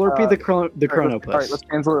 All right, Scorpy the Chronopus. All right, let's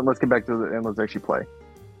cancel it and let's get back to it and let's actually play.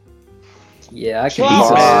 Yeah, I can Wow.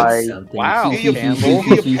 easily say something. Wow. Get your,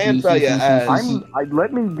 get your pants out your ass.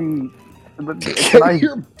 Let me be. Can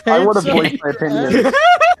I want to voice my opinion.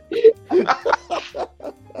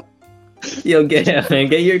 Yo, get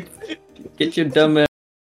your dumb ass